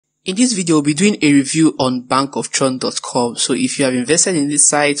In this video, we'll be doing a review on bankoftron.com. So if you have invested in this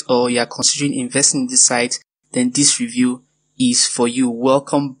site or you are considering investing in this site, then this review is for you.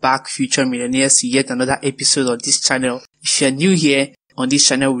 Welcome back, future millionaires, to yet another episode of this channel. If you're new here, on this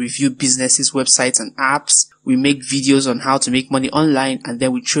channel, we review businesses, websites, and apps. We make videos on how to make money online, and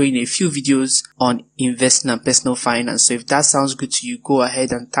then we throw in a few videos on investing and personal finance. So if that sounds good to you, go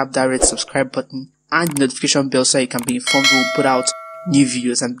ahead and tap that red subscribe button and the notification bell so you can be informed when we put out new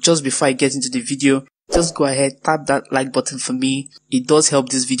videos. And just before I get into the video, just go ahead, tap that like button for me. It does help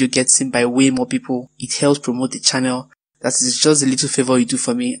this video get seen by way more people. It helps promote the channel. That is just a little favor you do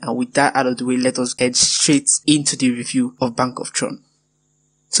for me. And with that out of the way, let us head straight into the review of Bank of Tron.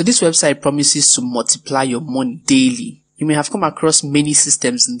 So this website promises to multiply your money daily. You may have come across many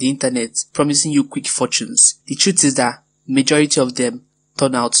systems on the internet promising you quick fortunes. The truth is that majority of them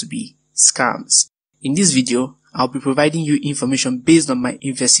turn out to be scams. In this video, I'll be providing you information based on my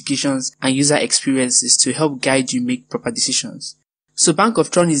investigations and user experiences to help guide you make proper decisions. So Bank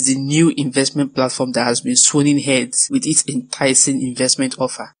of Tron is the new investment platform that has been swooning heads with its enticing investment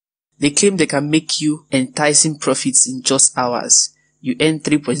offer. They claim they can make you enticing profits in just hours. You earn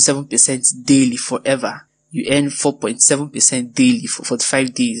 3.7% daily forever. You earn 4.7% daily for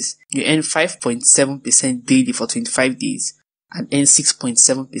 45 days. You earn 5.7% daily for 25 days. And earn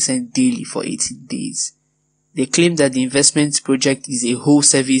 6.7% daily for 18 days. They claim that the investment project is a whole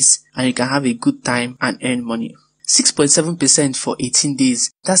service and you can have a good time and earn money. 6.7% for 18 days,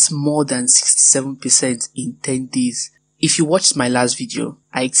 that's more than 67% in 10 days. If you watched my last video,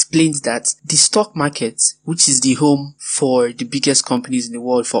 I explained that the stock market, which is the home for the biggest companies in the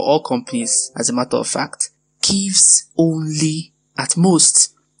world, for all companies as a matter of fact, gives only at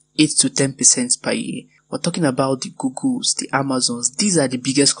most 8 to 10% per year. We're talking about the Googles, the Amazons. These are the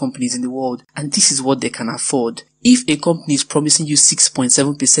biggest companies in the world, and this is what they can afford. If a company is promising you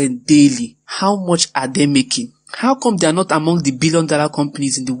 6.7% daily, how much are they making? How come they are not among the billion-dollar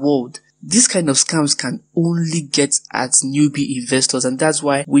companies in the world? This kind of scams can only get at newbie investors, and that's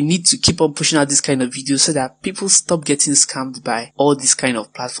why we need to keep on pushing out this kind of videos so that people stop getting scammed by all these kind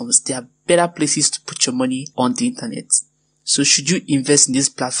of platforms. There are better places to put your money on the internet. So should you invest in this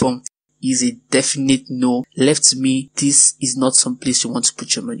platform? Is a definite no. Left to me, this is not some place you want to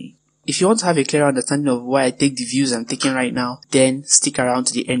put your money. If you want to have a clearer understanding of why I take the views I'm taking right now, then stick around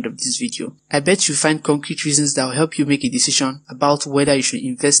to the end of this video. I bet you find concrete reasons that will help you make a decision about whether you should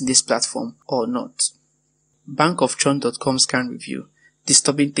invest in this platform or not. Bankoftron.com scan review.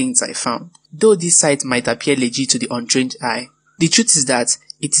 Disturbing things I found. Though this site might appear legit to the untrained eye, the truth is that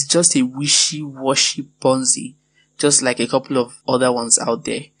it is just a wishy-washy Ponzi, just like a couple of other ones out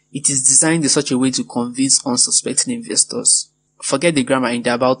there. It is designed in such a way to convince unsuspecting investors. Forget the grammar in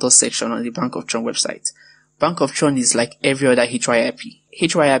the About Us section on the Bank of Tron website. Bank of Tron is like every other HYIP.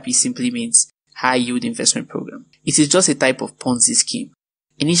 HYIP simply means High Yield Investment Program. It is just a type of Ponzi scheme.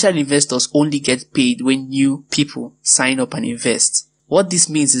 Initial investors only get paid when new people sign up and invest. What this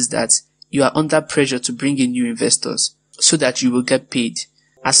means is that you are under pressure to bring in new investors so that you will get paid.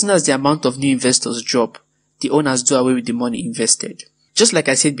 As soon as the amount of new investors drop, the owners do away with the money invested. Just like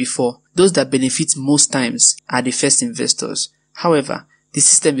I said before, those that benefit most times are the first investors. However, the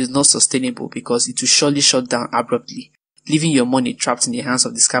system is not sustainable because it will surely shut down abruptly, leaving your money trapped in the hands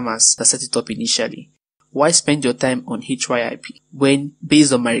of the scammers that set it up initially. Why spend your time on HYIP when,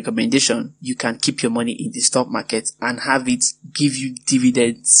 based on my recommendation, you can keep your money in the stock market and have it give you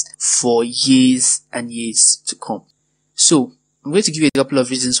dividends for years and years to come? So, I'm going to give you a couple of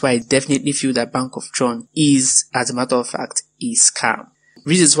reasons why I definitely feel that Bank of Tron is, as a matter of fact, a scam.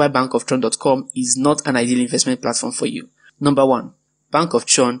 Reasons why bankoftron.com is not an ideal investment platform for you. Number 1, Bank of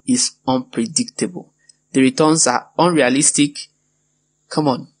Tron is unpredictable. The returns are unrealistic. Come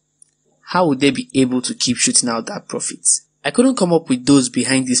on, how would they be able to keep shooting out that profits? I couldn't come up with those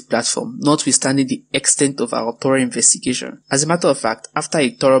behind this platform, notwithstanding the extent of our thorough investigation. As a matter of fact, after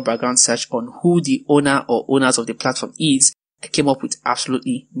a thorough background search on who the owner or owners of the platform is, I came up with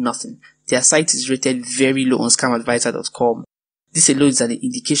absolutely nothing. Their site is rated very low on scamadvisor.com. This alone is an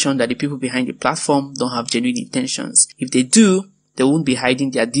indication that the people behind the platform don't have genuine intentions. If they do, they won't be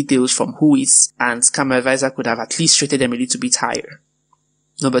hiding their details from who is, and ScamAdvisor could have at least rated them a little bit higher.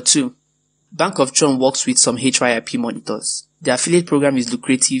 Number 2, Bank of Tron works with some HYIP monitors. The affiliate program is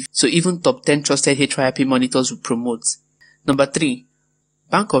lucrative, so even top 10 trusted HYIP monitors will promote. Number 3,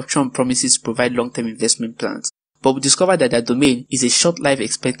 Bank of Tron promises to provide long-term investment plans, but we discovered that their domain is a short life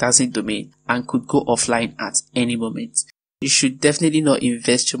expectancy domain and could go offline at any moment. You should definitely not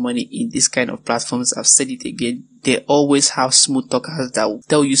invest your money in this kind of platforms. I've said it again. They always have smooth talkers that will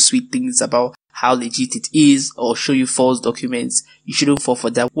tell you sweet things about how legit it is or show you false documents. You shouldn't fall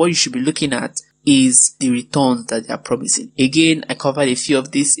for that. What you should be looking at is the returns that they are promising. Again, I covered a few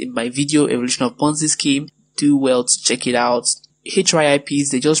of this in my video, Evolution of Ponzi Scheme. Do well to check it out. HYIPs,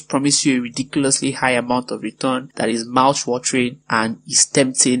 they just promise you a ridiculously high amount of return that is mouth-watering and is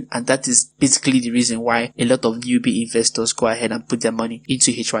tempting, and that is basically the reason why a lot of newbie investors go ahead and put their money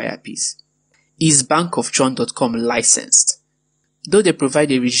into HYIPs. Is bankoftron.com licensed? Though they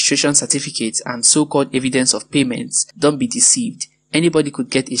provide a registration certificate and so-called evidence of payments, don't be deceived. Anybody could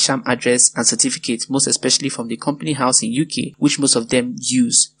get a sham address and certificate, most especially from the company house in UK, which most of them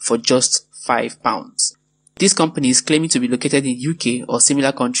use for just £5. These companies claiming to be located in UK or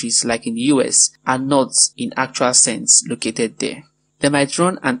similar countries like in the US are not, in actual sense, located there. They might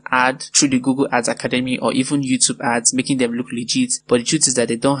run an ad through the Google Ads Academy or even YouTube ads making them look legit, but the truth is that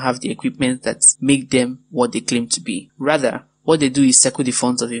they don't have the equipment that make them what they claim to be. Rather, what they do is circle the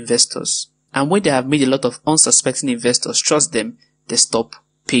funds of investors. And when they have made a lot of unsuspecting investors trust them, they stop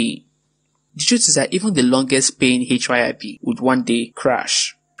paying. The truth is that even the longest paying HYIP would one day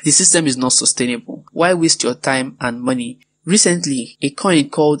crash. The system is not sustainable. Why waste your time and money? Recently, a coin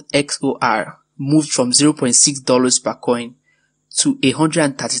called XOR moved from $0.6 per coin to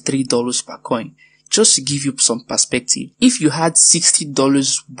 $133 per coin. Just to give you some perspective, if you had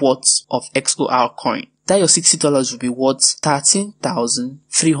 $60 worth of XOR coin, that your $60 would be worth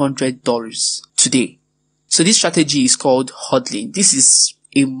 $13,300 today. So this strategy is called hodling. This is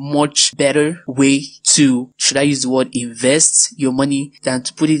a much better way to, should I use the word, invest your money than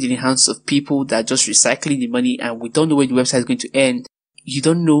to put it in the hands of people that are just recycling the money, and we don't know when the website is going to end. You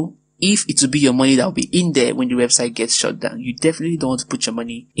don't know if it will be your money that will be in there when the website gets shut down. You definitely don't want to put your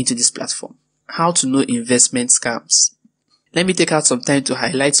money into this platform. How to know investment scams. Let me take out some time to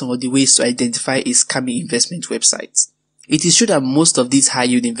highlight some of the ways to identify a scammy investment website. It is true that most of these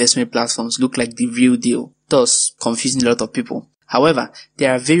high-yield investment platforms look like the real deal, thus confusing a lot of people. However,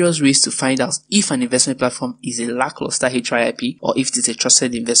 there are various ways to find out if an investment platform is a lackluster HYIP or if it is a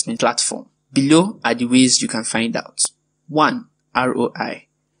trusted investment platform. Below are the ways you can find out. 1. ROI.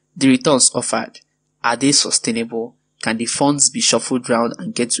 The returns offered. Are they sustainable? Can the funds be shuffled round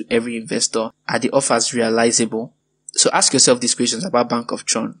and get to every investor? Are the offers realizable? So ask yourself these questions about Bank of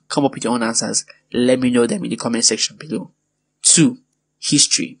Tron. Come up with your own answers. Let me know them in the comment section below. 2.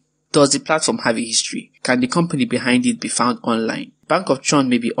 History. Does the platform have a history? Can the company behind it be found online? Bank of Tron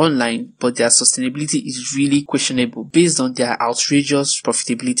may be online, but their sustainability is really questionable based on their outrageous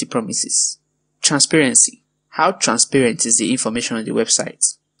profitability promises. Transparency. How transparent is the information on the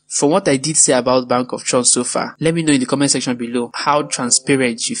website? From what I did say about Bank of Tron so far, let me know in the comment section below how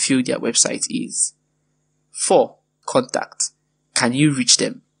transparent you feel their website is. 4. Contact. Can you reach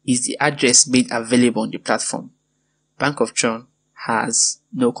them? Is the address made available on the platform? Bank of Tron has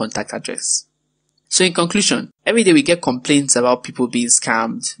no contact address. So in conclusion, every day we get complaints about people being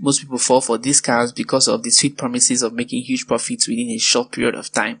scammed. Most people fall for these scams because of the sweet promises of making huge profits within a short period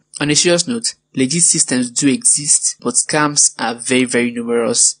of time. On a serious note, legit systems do exist, but scams are very, very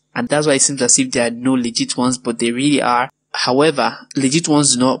numerous, and that's why it seems as if there are no legit ones, but they really are. However, legit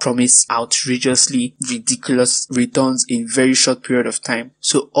ones do not promise outrageously ridiculous returns in very short period of time.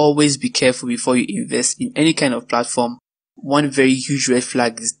 So always be careful before you invest in any kind of platform. One very huge red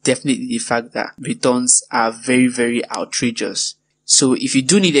flag is definitely the fact that returns are very, very outrageous. So if you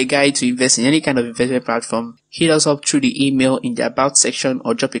do need a guide to invest in any kind of investment platform, hit us up through the email in the about section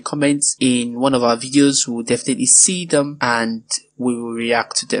or drop a comment in one of our videos. We will definitely see them and we will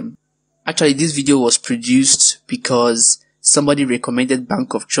react to them. Actually, this video was produced because somebody recommended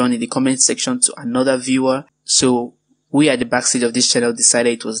Bank of Tron in the comment section to another viewer. So we at the backstage of this channel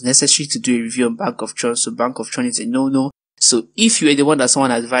decided it was necessary to do a review on Bank of Tron. So Bank of Tron is a no-no. So if you are the one that someone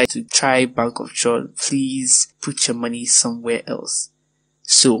advised to try Bank of Tron, please put your money somewhere else.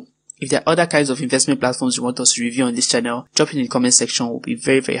 So if there are other kinds of investment platforms you want us to review on this channel, drop it in the comment section. We'll be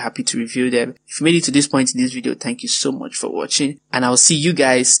very, very happy to review them. If you made it to this point in this video, thank you so much for watching, and I'll see you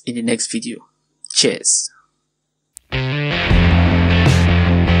guys in the next video. Cheers.